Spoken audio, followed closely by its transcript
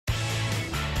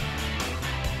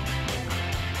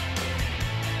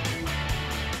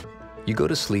You go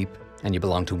to sleep and you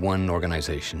belong to one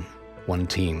organization, one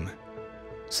team.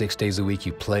 6 days a week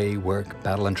you play, work,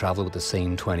 battle and travel with the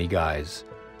same 20 guys.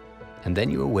 And then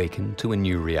you awaken to a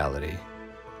new reality.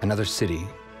 Another city,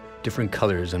 different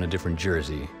colors on a different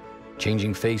jersey,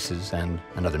 changing faces and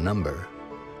another number.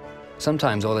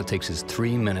 Sometimes all it takes is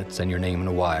 3 minutes and your name in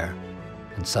a wire,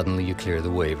 and suddenly you clear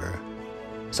the waiver.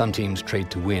 Some teams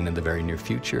trade to win in the very near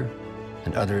future,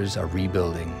 and others are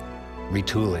rebuilding,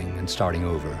 retooling, and starting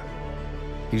over.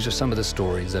 These are some of the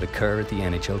stories that occur at the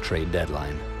NHL trade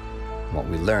deadline. And what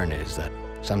we learn is that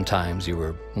sometimes you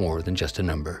were more than just a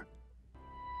number.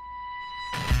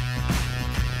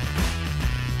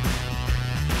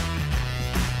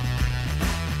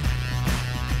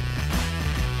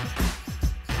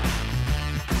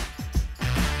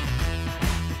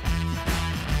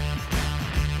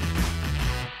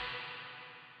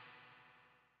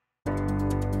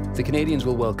 The Canadiens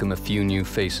will welcome a few new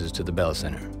faces to the Bell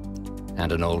Centre,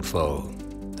 and an old foe,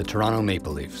 the Toronto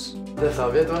Maple Leafs. Ça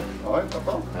va bien, toi? Ouais, ça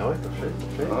va? Ah ouais, parfait.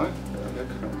 Ouais,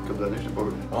 une couple d'années, je t'ai pas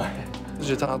vu. Ouais.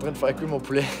 J'étais en train de faire cuire mon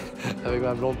poulet avec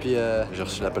ma blonde, puis j'ai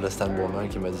reçu l'appel de Stan Bowman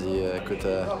qui m'a dit écoute,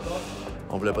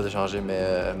 on voulait pas t'échanger,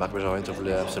 mais Marc Bergevin te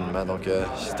voulait absolument. Donc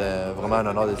c'était vraiment un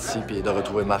honneur d'être ici et de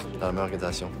retrouver Marc dans la même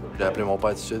organisation. J'ai appelé mon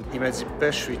père tout de suite. Il m'a dit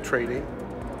Pêche, je suis tradé.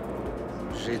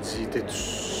 J'ai dit t'es-tu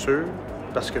sûr?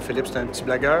 Parce que Philippe, c'était un petit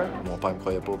blagueur. Mon père me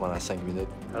croyait pas pendant 5 minutes.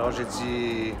 Alors j'ai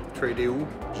dit tradé où?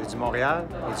 J'ai dit Montréal.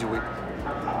 Il dit oui.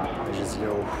 J'ai dit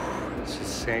oh,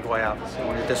 c'est incroyable.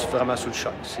 On était vraiment sous le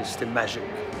choc. C'était magique.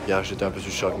 Hier, j'étais un peu sous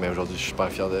le choc, mais aujourd'hui, je suis super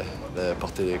fier de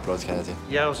porter les couleurs du Canadien.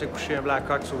 Hier, on s'est couché un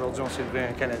Blackhawks. Aujourd'hui, on s'est levé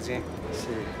un Canadien. C'est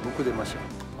beaucoup d'émotions.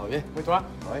 Ça va bien? Oui, toi?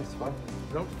 Oui, super.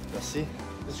 Non? Merci.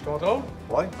 Tu contrôles?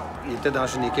 Oui. Il était dans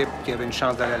une équipe qui avait une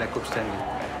chance d'aller à la Coupe Stanley.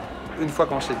 Une fois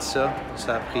qu'on s'est dit ça,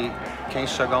 ça a pris 15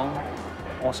 secondes.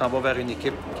 On s'en va vers une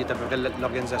équipe qui est à peu près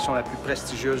l'organisation la plus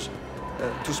prestigieuse,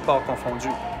 tout sport confondu,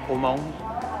 au monde.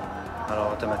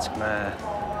 Alors, automatiquement,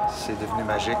 c'est devenu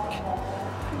magique.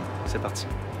 C'est parti.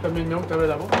 Le numéro que tu avais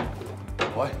là-bas?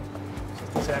 Ouais.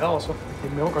 C'est rare, ça. Les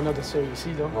numéros qu'on a de ça ici,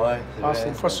 là. Ouais. C'est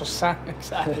une fois sur 100 que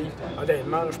ça arrive.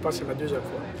 Honnêtement, je pense que c'est ma deuxième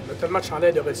fois. On a tellement de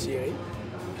chandails de retirer.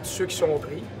 Puis tous ceux qui sont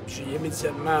pris, j'ai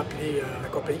immédiatement appelé la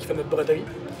compagnie qui fait notre broderie.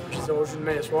 Puis ils ont joué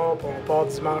demain soir, puis on part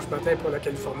dimanche matin pour la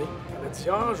Californie. On a dit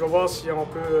 « Ah, je vais voir si on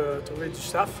peut trouver du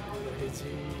staff. » J'ai dit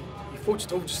 « Il faut que tu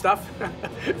trouves du staff. »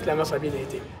 Finalement, ça a bien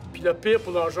été. Puis le pire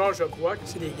pour leur genre, je crois,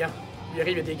 c'est les gants. Il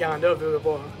arrive, il y a des gants là,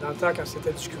 dans le temps, quand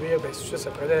c'était du cuir, bien, ça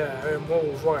prenait un mois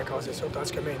aux joueurs à casser ça.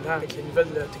 Tandis que maintenant, avec les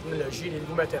nouvelles technologies, les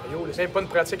nouveaux matériaux, c'est même pas une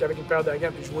pratique avec une paire de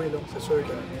gants puis jouer, là. C'est sûr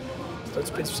que c'est un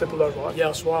petit peu difficile pour le joueur.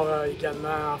 Hier soir,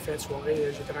 également, en fin de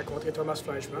soirée, j'ai été rencontrer Thomas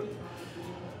Fleischmann.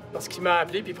 Parce qu'il m'a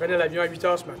appelé puis il prenait l'avion à 8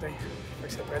 h ce matin. Fait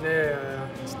que ça prenait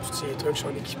tous ces trucs,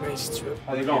 son équipement, et ainsi de suite.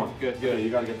 How's it going? Good, good. You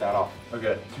gotta get that off.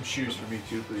 Okay. Some shoes for me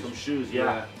too, please. Some shoes,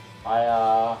 yeah.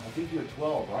 I think you're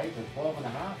 12, right? Or 12 and a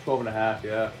half? 12 and a half,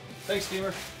 yeah. Thanks,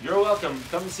 Steamer. You're welcome.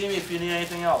 Come see me if you need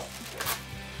anything else.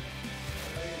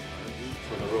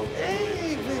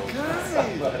 Hey, big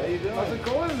guy! How you doing? How's it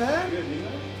going, man? Good, you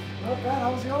know? Not bad.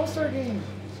 How was the All-Star game?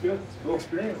 It's good. It's a cool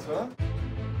experience, huh?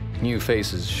 New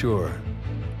faces, sure,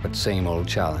 but same old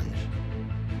challenge.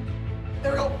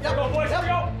 There we go. Yep. Go, boys. Here we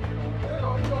go.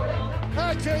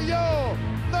 Accueillons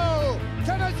nos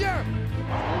Canadiens!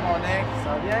 Salut mon Nick, ça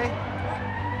va bien?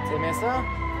 Tu aimais ça?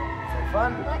 C'est le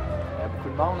fun? Ouais. Il y a beaucoup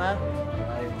de monde, hein?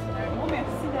 Ouais. Un gros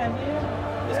merci, David.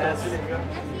 Merci les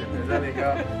gars. Les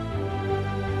gars.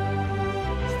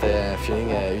 C'était un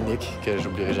feeling unique que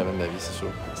j'oublierai jamais de ma vie, c'est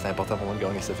sûr. C'était important pour moi de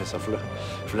gagner ce face-off-là.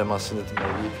 Je voulais mentionner toute ma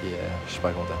vie, puis je suis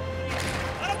super content.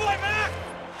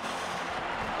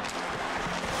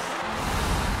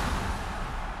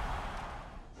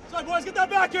 Sorry, boys, get that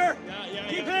back here!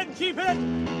 Keep hitting, keep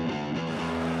hitting!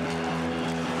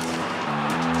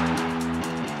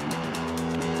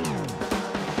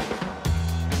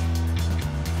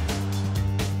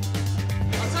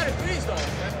 Outside of threes, though.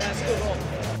 That's still goal.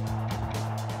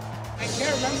 I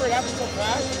can't remember it happened so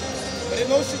fast, but in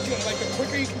those situations, like, the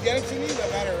quicker you can get it to me, the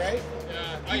better, right?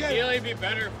 Yeah, ideally it'd be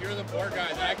better if you're the board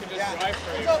guy, then I can just drive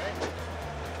for you, Right?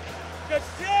 Good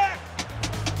stick!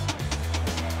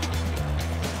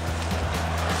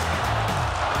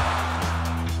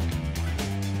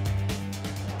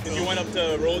 You went up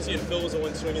to Rosie and Phil was the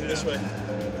one swinging this way. I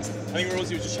think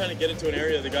Rosie was just trying to get into an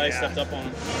area. The guy stepped up on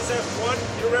him. He said one,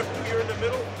 you're in the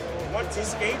middle. Once he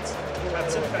skates,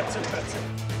 that's it, that's it, that's it.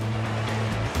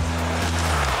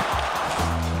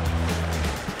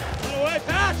 Get away,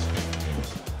 Patch!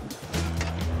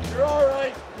 You're all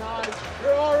right, guys.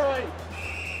 You're all right.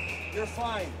 You're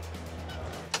fine.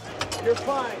 You're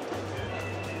fine.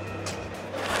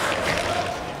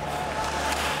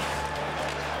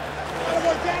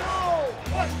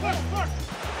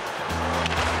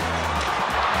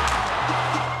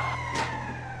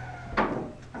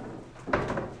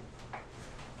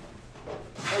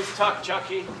 Nice tuck,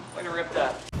 Chucky. Way to rip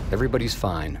that. Everybody's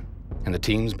fine, and the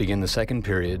teams begin the second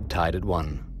period tied at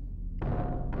 1.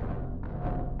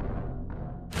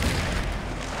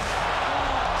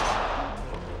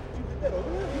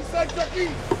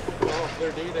 Oh,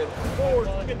 they're needed. Forward,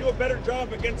 he can do a better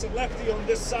job against a lefty on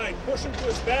this side. Push him to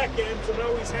his back end, so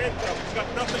now he's handcuffed. He's got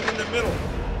nothing in the middle.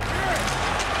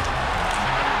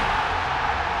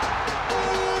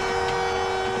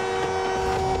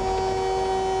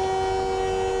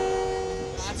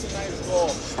 That's a nice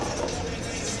goal.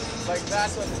 Like,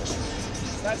 that's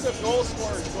a goal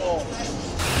scorer's goal.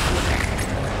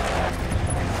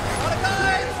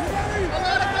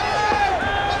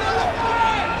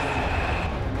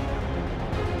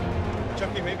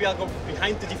 Chucky, maybe I'll go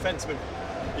behind the defenseman.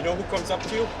 You know who comes up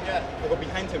to you? Yeah. I'll go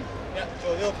behind him. Yeah.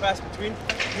 So a little pass between.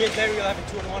 Me and Larry will have a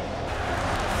 2-on-1.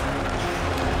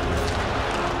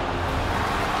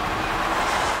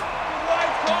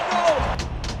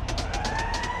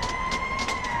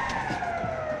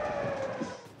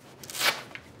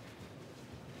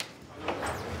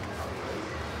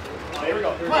 Here we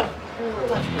go. Come on.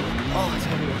 Oh, it's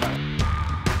heavy.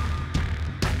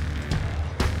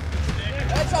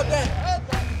 Heads up, Dan.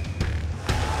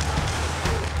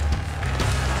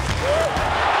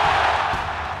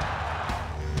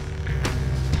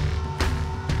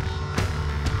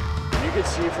 You could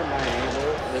see from my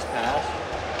angle this pass,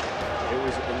 it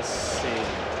was insane.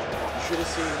 You should have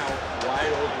seen how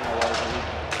wide open I was.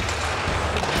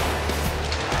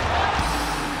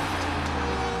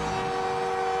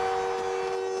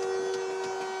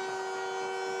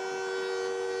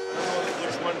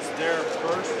 Which one's there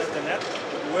first at the net?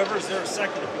 Whoever's there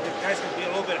second, if you guys can be a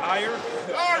little bit higher,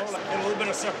 you know, like get a little bit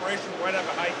of separation, might have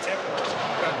a high tip.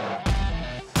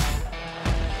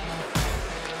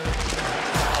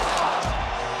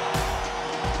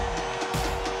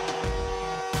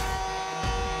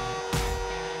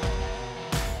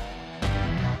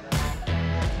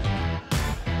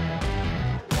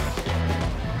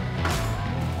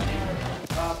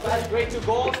 That's great 2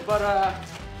 goals, but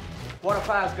what a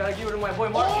pass. Gotta give it to my boy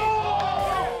Marky.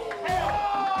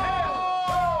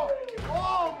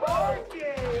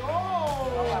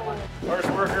 First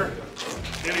worker,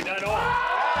 nearly done all.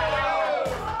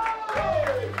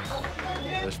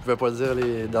 Je pouvais pas le dire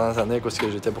les dernières années à cause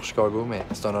que j'étais pour Chicago, mais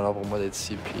c'est un honneur pour moi d'être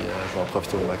ici, puis je vais en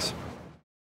profiter au max.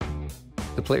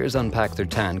 The players unpack their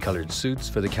tan-colored suits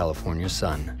for the California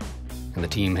sun, and the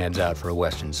team heads out for a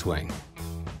western swing.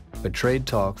 But trade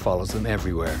talk follows them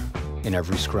everywhere, in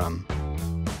every scrum.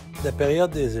 La période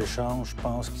des échanges, je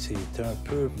pense que c'est un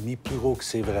peu mis plus gros que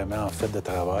c'est vraiment en fait de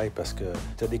travail parce que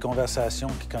tu as des conversations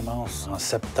qui commencent en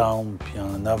septembre, puis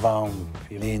en novembre,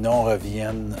 puis les noms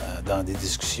reviennent dans des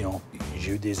discussions.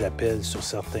 J'ai eu des appels sur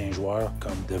certains joueurs,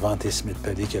 comme Devante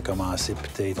Smith-Pelly qui a commencé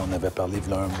peut-être, on avait parlé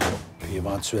de un mois. Puis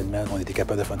éventuellement, on était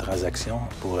capable de faire une transaction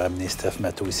pour amener Steph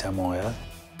Matteau ici à Montréal.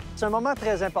 C'est un moment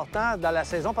très important dans la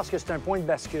saison parce que c'est un point de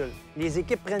bascule. Les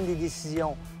équipes prennent des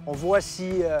décisions. On voit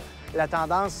si la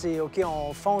tendance, c'est OK,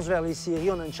 on fonce vers les séries,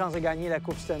 on a une chance de gagner la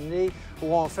Coupe Stanley,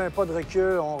 ou on fait un pas de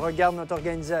recul, on regarde notre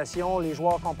organisation, les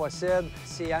joueurs qu'on possède.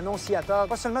 C'est annonciateur,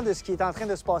 pas seulement de ce qui est en train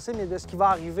de se passer, mais de ce qui va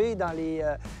arriver dans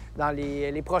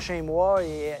les prochains mois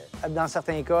et, dans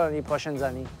certains cas, les prochaines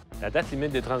années. La date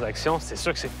limite des transactions, c'est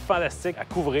sûr que c'est fantastique à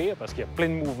couvrir parce qu'il y a plein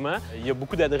de mouvements. Il y a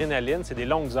beaucoup d'adrénaline, c'est des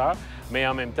longues heures, mais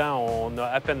en même temps, on a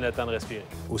à peine le temps de respirer.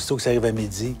 Aussitôt que ça arrive à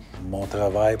midi, mon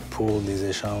travail pour les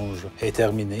échanges est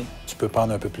terminé. Tu peux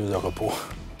prendre un peu plus de repos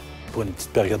pour une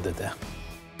petite période de temps.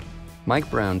 Mike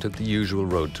Brown took the usual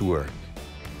road to work,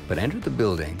 but entered the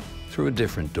building through a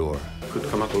different door. Could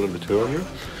come out a little bit earlier,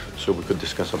 so we could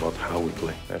discuss about how we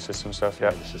play. System stuff, yeah.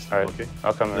 The system. All right. Okay.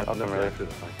 I'll come Not early. after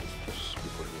the fight, just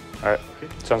before the game. All right. Okay.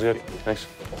 Sounds good. Thanks.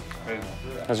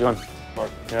 How's it going?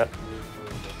 Mark. Yeah.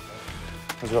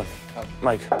 How's it going?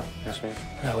 Mike. Nice to meet you.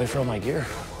 Yeah, wait for all my gear.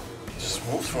 Just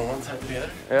moved from one time to the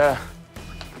other. Yeah.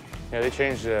 Yeah, they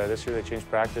changed, this year they changed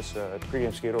practice,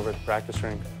 pregame skate over at the practice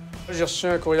rink. J'ai reçu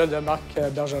un courriel de Marc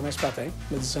Bergevin ce matin,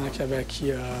 me disant qu'il avait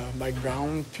acquis Mike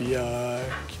Brown, puis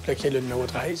qu'il plaquait le numéro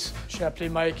 13. J'ai appelé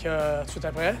Mike tout de suite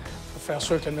après, pour faire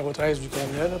sûr que le numéro 13 lui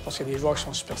convenait, là, parce qu'il y a des joueurs qui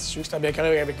sont superstitieux. C'était bien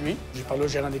correct avec lui. J'ai parlé au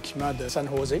gérant d'équipement de San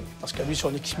Jose, parce que lui,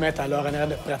 son équipement est alors en arrière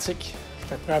de pratique.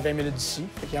 Il était prêt à 20 minutes d'ici.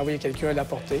 Il a envoyé quelqu'un à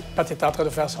l'apporter. Pat était en train de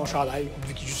faire son chandail.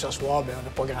 Vu qu'il joue ce soir, bien, on n'a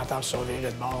pas grand temps de surveiller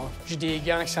de bord. J'ai des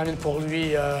gants qui s'en viennent pour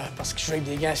lui parce qu'il joue avec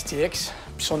des gants STX.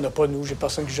 Puis ça, on n'a pas nous. J'ai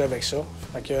personne qui joue avec ça.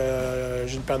 Fait que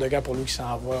j'ai une paire de gants pour lui qui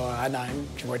s'en va à Anaheim,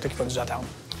 qui va être là, qui va nous attendre.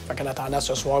 Fait qu'en attendant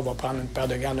ce soir, il va prendre une paire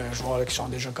de gants d'un joueur là, qui sont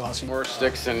déjà cassés. More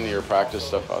sticks in your practice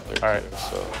stuff out there. All right.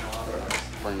 So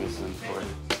bring this in for you.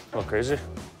 A little crazy?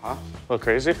 Huh? A little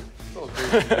crazy?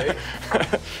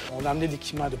 On a amené des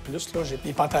équipements de plus. J'ai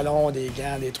des pantalons, des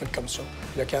gants, des trucs comme ça.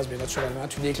 Le casque, bien naturellement.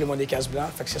 Tout les clés, des casques blancs.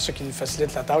 Fait que c'est ça qui nous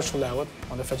facilite la tâche sur la route.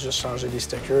 On a fait juste changer les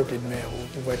stickers et les numéros.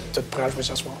 Ils vont être tout prêts à jouer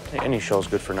ce soir. Any shell's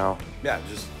good for now. Yeah,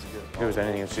 just If it was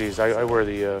anything, it's easy. I wear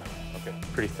the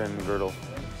pretty thin girdle.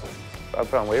 I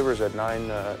put on waivers at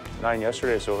 9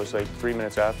 yesterday, so it was like 3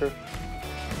 minutes after.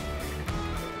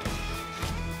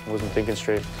 I wasn't thinking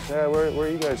straight. Yeah, where are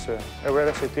you guys? We're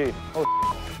at SAP. Oh.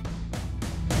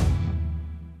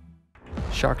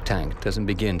 Shark Tank doesn't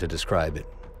begin to describe it.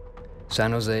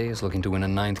 San Jose is looking to win a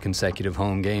 9th consecutive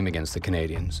home game against the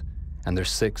Canadiens, and their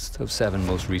 6th of 7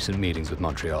 most recent meetings with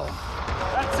Montreal.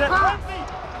 That's it, Lindsay!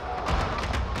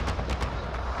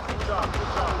 Good job,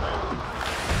 man.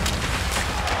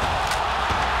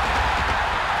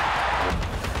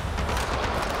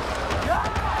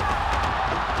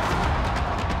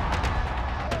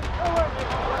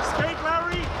 Skate,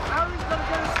 Larry! Larry's gonna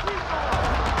get a sweep ball!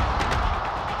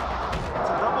 It's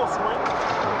a double swing.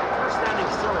 You're standing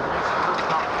still, it makes you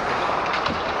look up.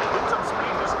 Get some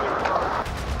speed, just get it up.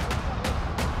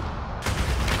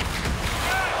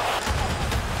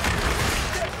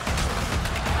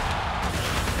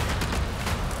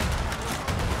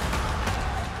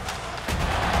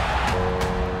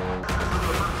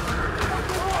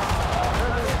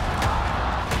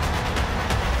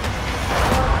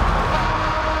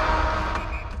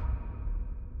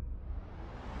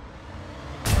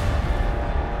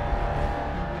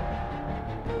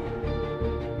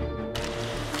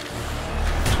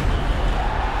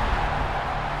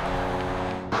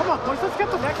 Come on, boys, let's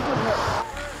get the next one here.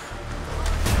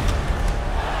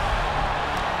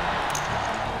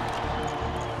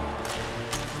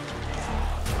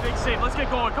 Big save, let's get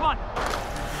going, come on.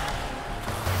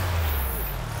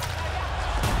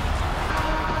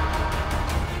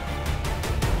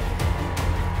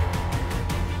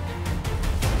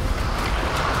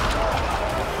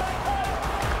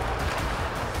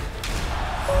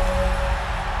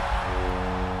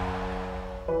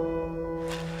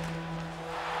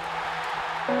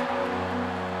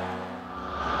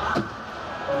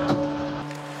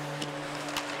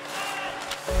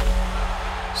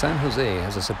 San Jose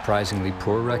has a surprisingly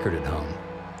poor record at home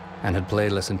and had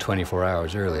played less than 24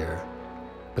 hours earlier.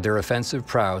 But their offensive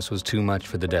prowess was too much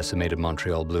for the decimated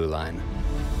Montreal blue line.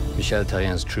 Michel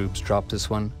Therrien's troops dropped this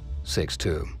one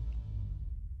 6-2.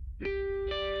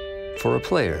 For a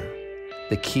player,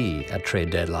 the key at trade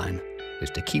deadline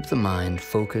is to keep the mind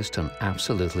focused on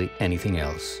absolutely anything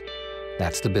else.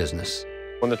 That's the business.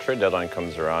 When the trade deadline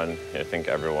comes around, I think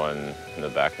everyone in the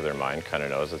back of their mind kind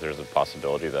of knows that there's a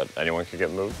possibility that anyone could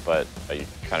get moved, but you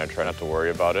kind of try not to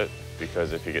worry about it,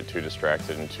 because if you get too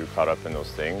distracted and too caught up in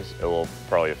those things, it will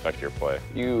probably affect your play.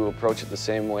 You approach it the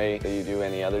same way that you do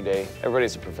any other day.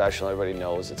 Everybody's a professional, everybody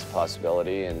knows it's a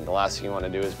possibility, and the last thing you want to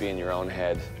do is be in your own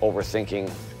head, overthinking,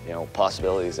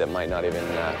 possibilities that might not even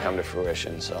come to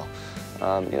fruition. So,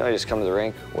 you just come to the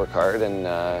rink, work hard,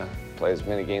 and play as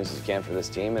many games as you can for this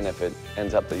team, and if it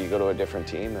ends up that you go to a different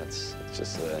team, it's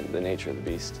just the nature of the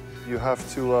beast. You have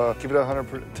to give it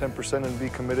 110% and be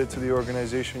committed to the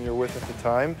organization you're with at the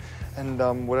time,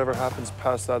 and whatever happens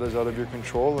past that is out of your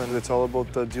control, and it's all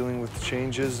about dealing with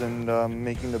changes and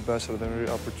making the best out of every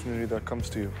opportunity that comes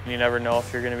to you. You never know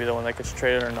if you're going to be the one that gets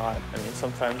traded or not. I mean,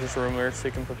 sometimes there's rumors so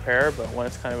you can prepare, but when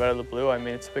it's kind of out of the blue, I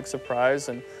mean, it's a big surprise,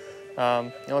 and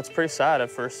it's pretty sad at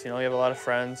first. You have a lot of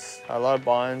friends, a lot of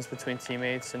bonds between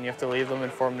teammates, and you have to leave them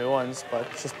and form new ones, but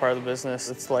it's just part of the business.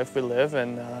 It's the life we live,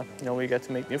 and we get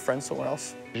to make new friends somewhere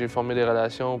else. J'ai formé des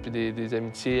relations puis des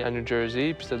amitiés à New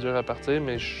Jersey, puis c'était dur à partir,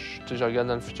 mais je regarde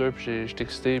dans le futur, puis je suis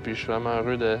excité, puis je suis vraiment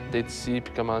heureux d'être ici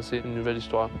puis commencer une nouvelle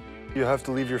histoire. You have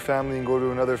to leave your family and go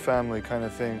to another family kind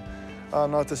of thing.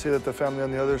 Not to say that the family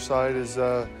on the other side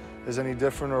is any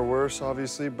different or worse,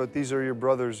 obviously, but these are your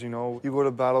brothers, You go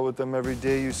to battle with them every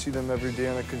day, you see them every day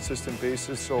on a consistent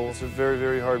basis, so it's a very,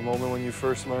 very hard moment when you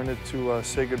first learn it to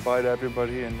say goodbye to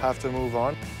everybody and have to move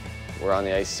on. We're on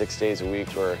the ice 6 days a week.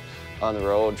 We're on the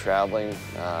road, traveling,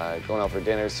 going out for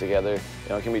dinners together.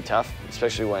 It can be tough,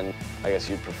 especially when I guess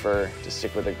you'd prefer to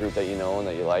stick with a group that you know and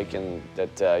that you like and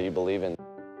that you believe in.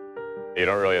 You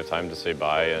don't really have time to say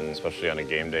bye, and especially on a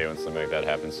game day when something like that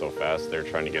happens so fast, they're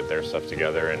trying to get their stuff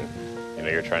together, and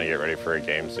you're trying to get ready for a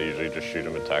game, so you usually just shoot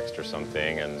them a text or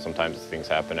something, and sometimes things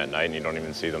happen at night and you don't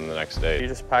even see them the next day. You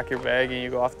just pack your bag and you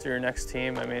go off to your next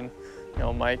team. I mean, You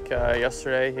know, Mike,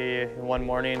 yesterday, one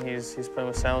morning he's playing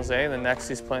with San Jose, and the next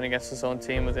he's playing against his own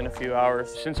team within a few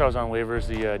hours. Since I was on waivers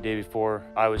the day before,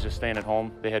 I was just staying at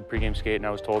home. They had pregame skate, and I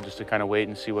was told just to kind of wait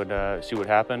and see what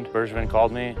happened. Bergevin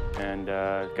called me, and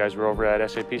guys were over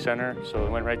at SAP Center, so I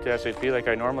went right to SAP like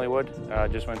I normally would.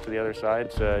 Just went to the other side.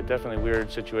 It's a definitely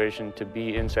weird situation to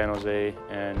be in San Jose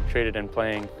and traded and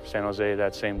playing San Jose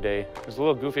that same day. It was a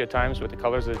little goofy at times with the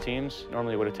colors of the teams.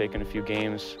 Normally it would have taken a few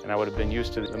games, and I would have been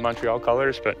used to the Montreal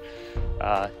colors, but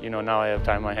you know, now I have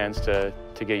time on my hands to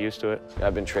get used to it.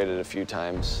 I've been traded a few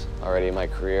times already in my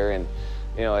career, and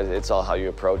you know, it's all how you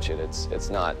approach it. It's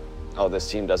not, oh, this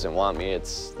team doesn't want me.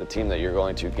 It's the team that you're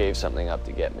going to gave something up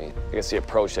to get me. I guess the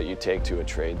approach that you take to a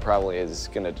trade probably is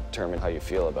going to determine how you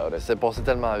feel about it. C'est passé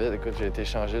tellement vite. Écoute, j'ai été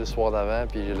changé le soir d'avant,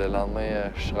 puis le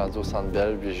lendemain, je suis rendu au Centre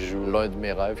Bell, puis je joue l'un de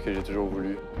mes rêves que j'ai toujours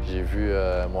voulu. J'ai vu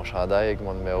mon chandail avec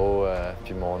mon numéro,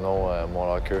 puis mon nom, mon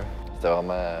locker. C'était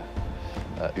vraiment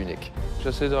unique.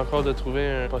 J'essaie encore de trouver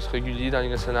un poste régulier dans la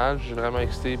Ligue nationale. Je suis vraiment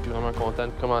excité puis vraiment content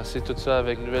de commencer tout ça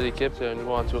avec une nouvelle équipe, un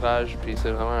nouveau entourage, puis c'est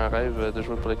vraiment un rêve de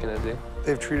jouer pour les Canadiens.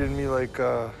 They've treated me like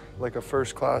a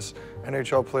first-class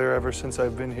NHL player ever since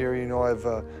I've been here. You know, I've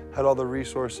had all the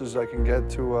resources I can get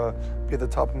to be at the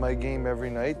top of my game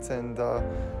every night, and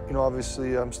you know,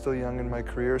 obviously I'm still young in my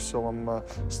career, so I'm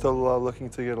still looking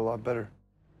to get a lot better.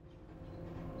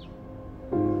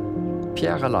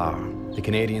 Pierre Allard, the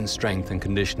Canadian strength and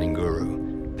conditioning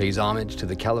guru, pays homage to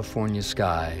the California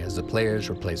sky as the players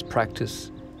replace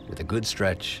practice with a good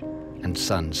stretch and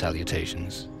sun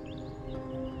salutations.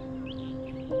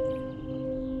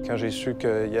 Quand j'ai su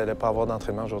qu'il n'allait pas avoir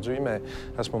d'entraînement aujourd'hui, mais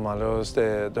à ce moment-là,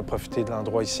 c'était de profiter de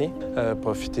l'endroit ici,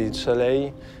 profiter du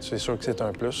soleil. C'est sûr que c'est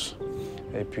un plus.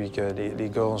 Et puis que les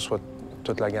gars soient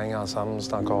toute la gang ensemble,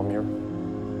 c'est encore mieux.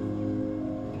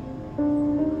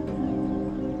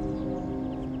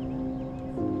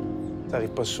 Ça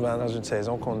n'arrive pas souvent dans une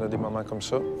saison qu'on a des moments comme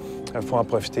ça. Il faut en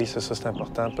profiter, ça c'est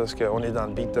important parce qu'on est dans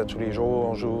le beat tous les jours.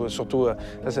 On joue, surtout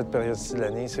à cette période-ci de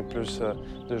l'année, c'est plus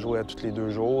de jouer à tous les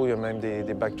 2 jours. Il y a même des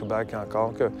back-to-back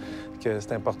encore que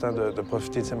c'est important de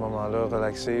profiter de ces moments-là,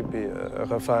 relaxer, puis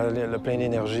refaire le plein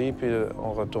d'énergie, puis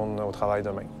on retourne au travail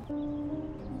demain.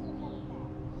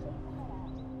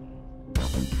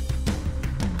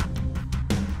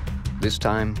 This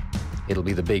time, it'll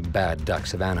be the big bad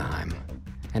Ducks of Anaheim.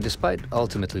 And despite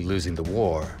ultimately losing the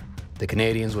war, the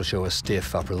Canadiens will show a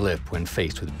stiff upper lip when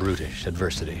faced with brutish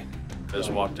adversity. I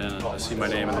just walked in and I see my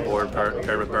name on the board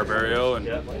paired with Barbario, and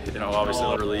you know, obviously a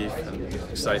lot of relief and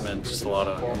excitement, just a lot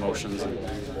of emotions,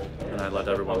 and I let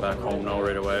everyone back home know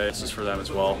right away. It's just for them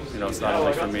as well. You know, it's not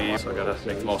only for me, so I got to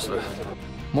make the most of it.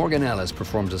 Morgan Ellis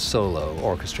performs a solo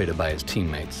orchestrated by his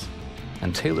teammates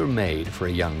and tailor-made for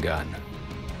a young gun.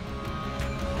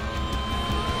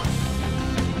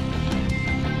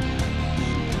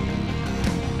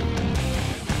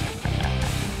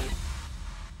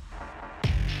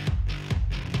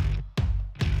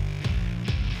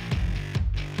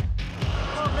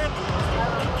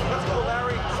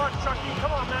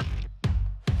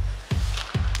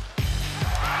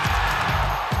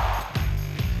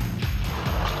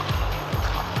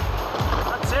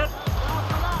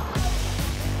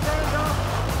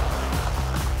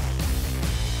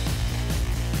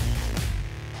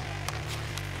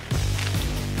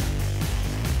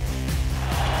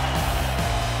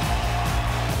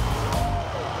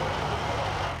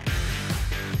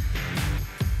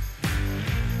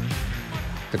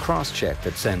 The cross-check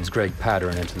that sends Greg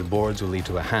Pattern into the boards will lead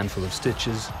to a handful of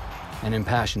stitches, an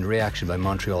impassioned reaction by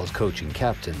Montreal's coach and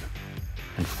captain,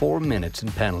 and 4 minutes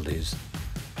in penalties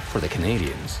for the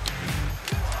Canadiens.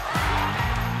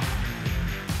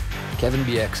 Kevin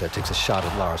Bieksa takes a shot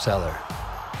at Lars Eller,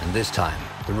 and this time,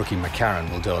 the rookie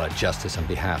McCarron will dole out justice on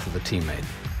behalf of a teammate.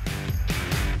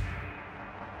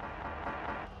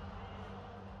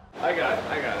 I got it.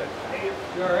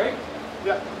 You all right?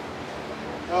 Yeah.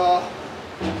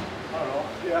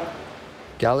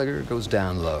 Gallagher goes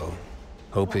down low,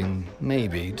 hoping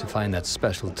maybe to find that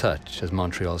special touch as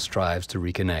Montreal strives to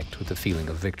reconnect with the feeling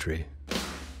of victory.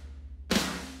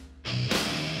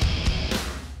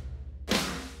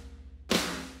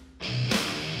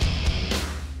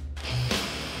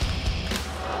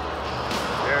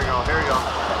 Here we go.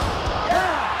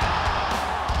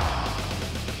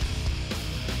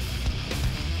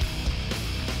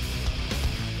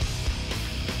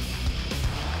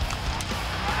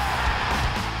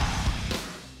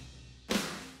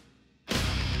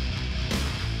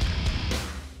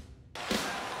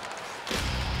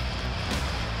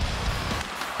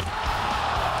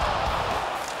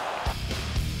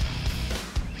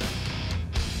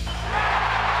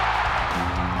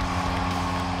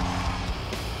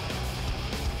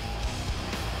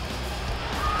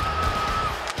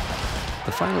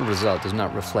 The final result does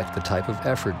not reflect the type of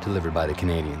effort delivered by the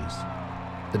Canadiens.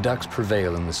 The Ducks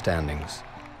prevail in the standings,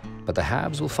 but the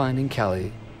Habs will find in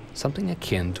Cali something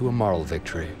akin to a moral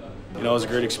victory. You know, it was a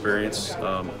great experience. You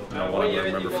know, one I'm going to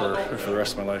remember for the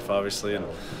rest of my life, obviously. And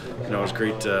you know, it was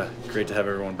great to have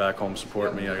everyone back home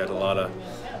support me. I got a lot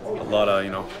of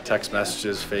you know, text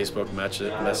messages, Facebook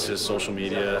messages, social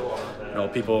media. You know,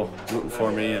 people rooting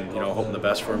for me and, you know, hoping the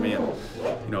best for me. And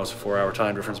you know, it's a 4-hour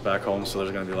time difference back home, so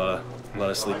there's going to be a lot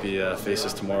of sleepy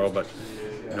faces tomorrow. But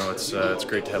you know, it's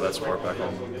great to have that support back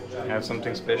home. I have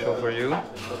something special for you.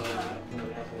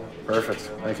 Perfect.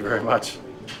 Thank you very much.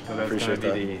 So that's Appreciate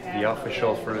going to be the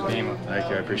official for the team. Thank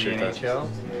you. I appreciate that. NHL.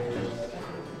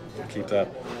 Keep that.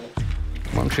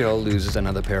 Montreal loses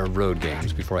another pair of road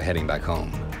games before heading back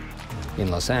home. In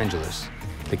Los Angeles,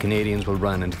 the Canadiens will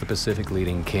run into the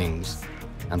Pacific-leading Kings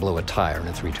and blow a tire in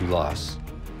a 3-2 loss.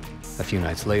 A few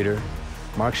nights later,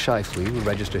 Mark Scheifele will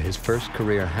register his first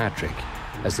career hat-trick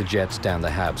as the Jets down the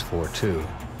Habs 4-2.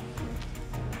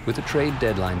 With the trade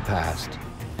deadline passed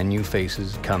and new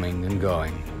faces coming and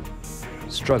going,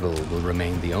 struggle will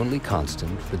remain the only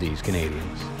constant for these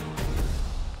Canadiens.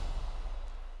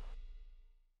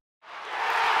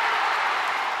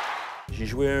 J'ai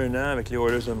joué 1 an avec les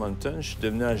Oilers de Moncton. Je suis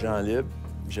devenu agent libre.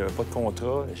 J'avais pas de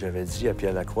contrat. J'avais dit à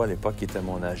Pierre Lacroix, à l'époque, qui était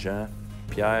mon agent,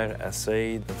 Pierre,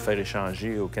 essaye de me faire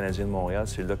échanger au Canadien de Montréal.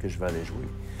 C'est là que je vais aller jouer.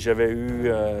 J'avais eu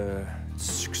du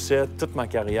succès toute ma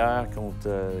carrière contre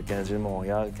le Canadien de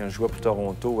Montréal. Quand je jouais pour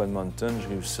Toronto ou Edmonton, je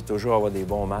réussissais toujours à avoir des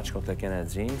bons matchs contre le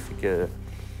Canadien. Fait que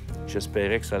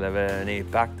j'espérais que ça avait un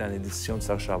impact dans les décisions de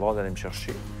Serge Chavard d'aller me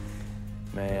chercher.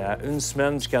 Mais à une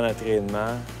semaine du camp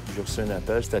d'entraînement, j'ai reçu un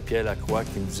appel. C'était Pierre Lacroix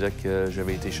qui me disait que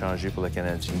j'avais été échangé pour le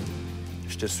Canadien.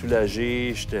 J'étais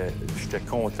soulagé, j'étais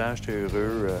content, j'étais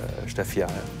heureux, j'étais fier.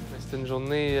 C'était une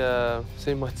journée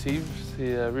assez émotive.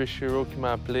 C'est Rich Hero qui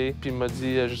m'a appelé, puis il m'a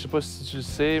dit je sais pas si tu le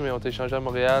sais, mais on t'a échangé à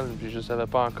Montréal, puis je savais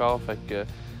pas encore. Fait que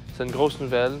c'est une grosse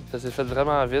nouvelle. Ça s'est fait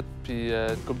vraiment vite, puis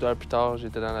une couple d'heures plus tard,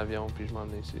 j'étais dans l'avion, puis je m'en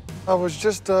venais ici. I was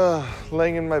just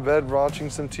laying in my bed watching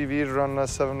some TV around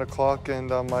 7 o'clock, and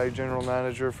my general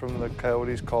manager from the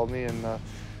Coyotes called me and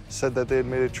said that they had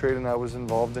made a trade and I was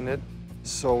involved in it.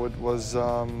 So it was,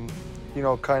 you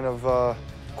know, kind of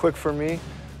quick for me.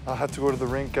 I had to go to the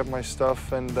rink, get my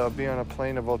stuff, and be on a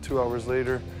plane about 2 hours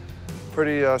later.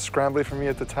 Pretty scrambly for me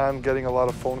at the time, getting a lot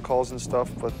of phone calls and stuff,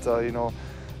 but, you know,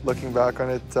 looking back on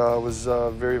it, was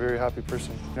a very, very happy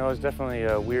person. You know, it was definitely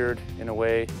weird in a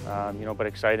way, you know, but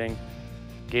exciting.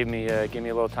 Gave me a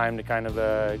little time to kind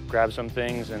of grab some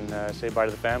things and say bye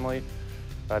to the family.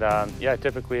 But yeah,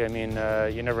 typically, I mean,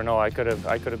 you never know. I could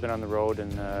have been on the road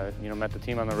and you know, met the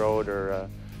team on the road, or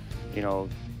you know,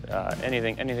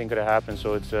 anything could have happened.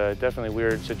 So it's definitely a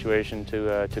weird situation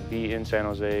to be in San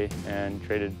Jose and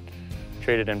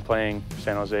traded and playing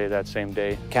San Jose that same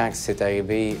day. Quand c'est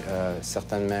arrivé,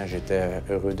 certainement, j'étais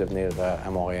heureux de venir à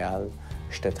Montréal.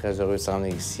 J'étais très heureux de se rendre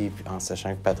ici, en sachant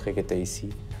que Patrick était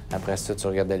ici. Après ça, tu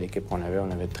regardais l'équipe qu'on avait,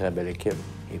 on avait de très belle équipe.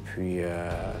 Et puis,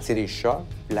 c'est des chocs.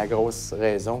 La grosse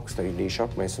raison que c'est des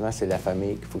chocs, bien souvent, c'est la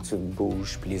famille, qu'il faut que tu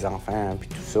bouges, puis les enfants, puis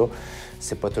tout ça.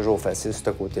 C'est pas toujours facile, ce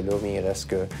côté-là, mais il reste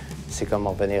que c'est comme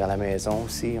revenir à la maison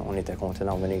aussi. On était content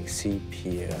d'en revenir ici,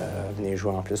 puis venir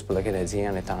jouer en plus pour le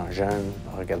Canadien en étant jeune,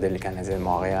 regarder les Canadiens de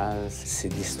Montréal. C'est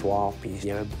de l'histoire, puis il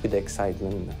y avait beaucoup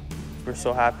d'excitement. We're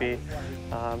so happy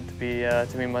to be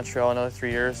in Montreal another 3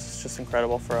 years. It's just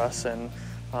incredible for us, and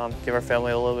give our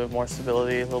family a little bit more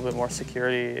stability, a little bit more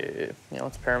security. You know,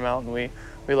 it's paramount, and we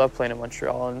love playing in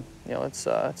Montreal, and you know, it's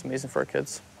amazing for our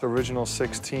kids. The original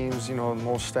 6 teams, you know,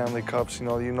 most Stanley Cups, you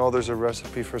know there's a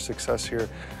recipe for success here.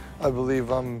 I believe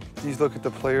you look at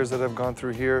the players that have gone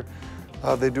through here,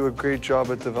 they do a great job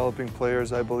at developing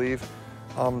players, I believe.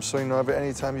 So, you know,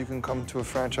 anytime you can come to a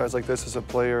franchise like this as a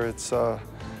player, it's a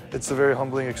very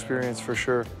humbling experience for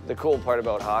sure. The cool part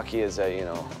about hockey is that, you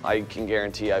know, I can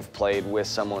guarantee I've played with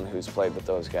someone who's played with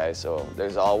those guys. So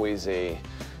there's always a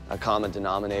common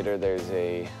denominator. There's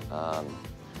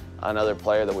another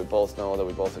player that we both know, that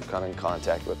we both have come in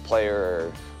contact with,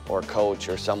 player or coach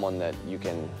or someone that you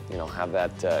can, you know, have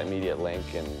that immediate link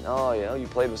and, oh, you know, you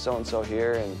played with so-and-so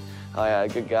here and, oh yeah,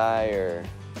 good guy, or,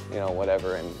 you know,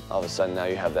 whatever, and all of a sudden now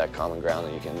you have that common ground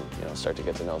and you can, you know, start to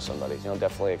get to know somebody. You know,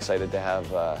 definitely excited to have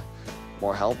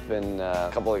more help, and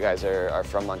a couple of guys are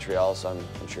from Montreal, so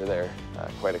I'm sure they're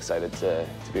quite excited to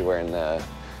be wearing the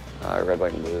red,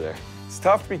 white, and blue there. It's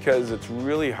tough because it's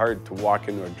really hard to walk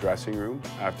into a dressing room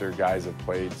after guys have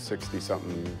played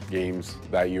 60-something games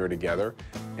that year together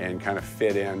and kind of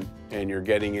fit in, and you're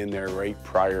getting in there right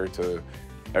prior to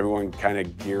everyone kind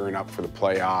of gearing up for the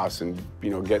playoffs and, you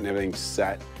know, getting everything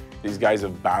set. These guys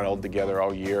have battled together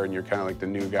all year, and you're kind of like the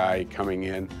new guy coming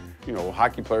in. You know,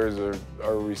 hockey players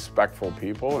are respectful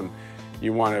people, and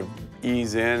you want to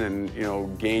ease in and, you know,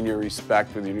 gain your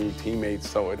respect with your new teammates.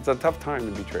 So it's a tough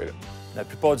time to be traded. La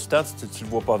plupart du temps, tu le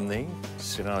vois pas venir.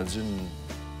 C'est rendu une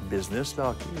business, le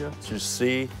hockey. Là. Tu le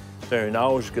sais, tu as un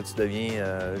âge que tu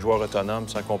deviens joueur autonome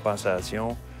sans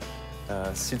compensation.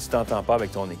 Si tu t'entends pas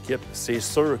avec ton équipe, c'est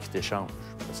sûr qu'ils t'échangent.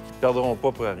 Parce qu'ils ne perdront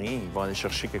pas pour rien, ils vont aller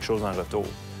chercher quelque chose en retour.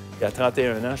 Et à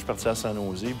 31 ans, je suis parti à San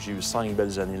Jose et j'ai eu 5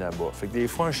 belles années là-bas. Fait que des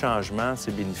fois, un changement,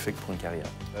 c'est bénéfique pour une carrière.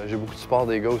 J'ai beaucoup de support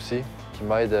des gars aussi qui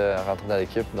m'aident à rentrer dans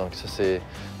l'équipe, donc ça,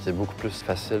 c'est beaucoup plus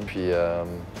facile. Puis,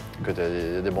 écoute,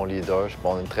 il y a des bons leaders.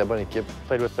 On a une très bonne équipe.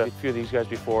 Played with a few of these guys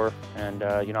before, and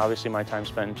you know, obviously my time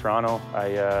spent in Toronto,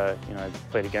 I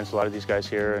played against a lot of these guys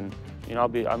here, and you know,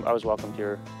 I was welcomed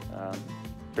here.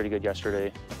 Pretty good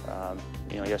yesterday.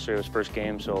 You know, yesterday was first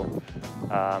game, so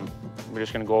we're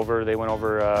just going to go over. They went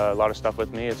over a lot of stuff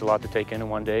with me. It's a lot to take in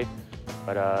one day,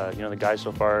 but you know, the guys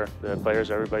so far, the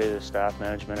players, everybody, the staff,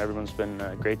 management, everyone's been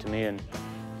great to me, and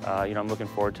you know, I'm looking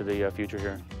forward to the future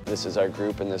here. This is our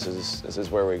group, and this is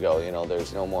where we go. You know,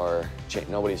 there's no more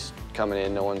nobody's coming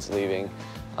in, no one's leaving.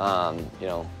 You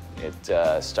know,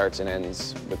 it starts and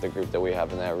ends with the group that we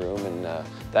have in that room, and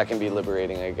that can be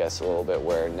liberating, I guess, a little bit,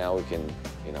 where now we can,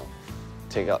 you know,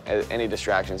 take out any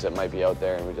distractions that might be out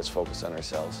there and we just focus on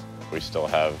ourselves. We still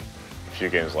have a few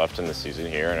games left in the season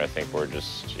here, and I think we're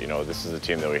just, you know, this is the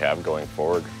team that we have going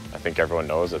forward. I think everyone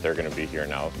knows that they're going to be here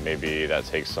now. Maybe that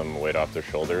takes some weight off their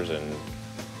shoulders, and,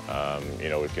 you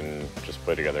know, we can just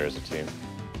play together as a team.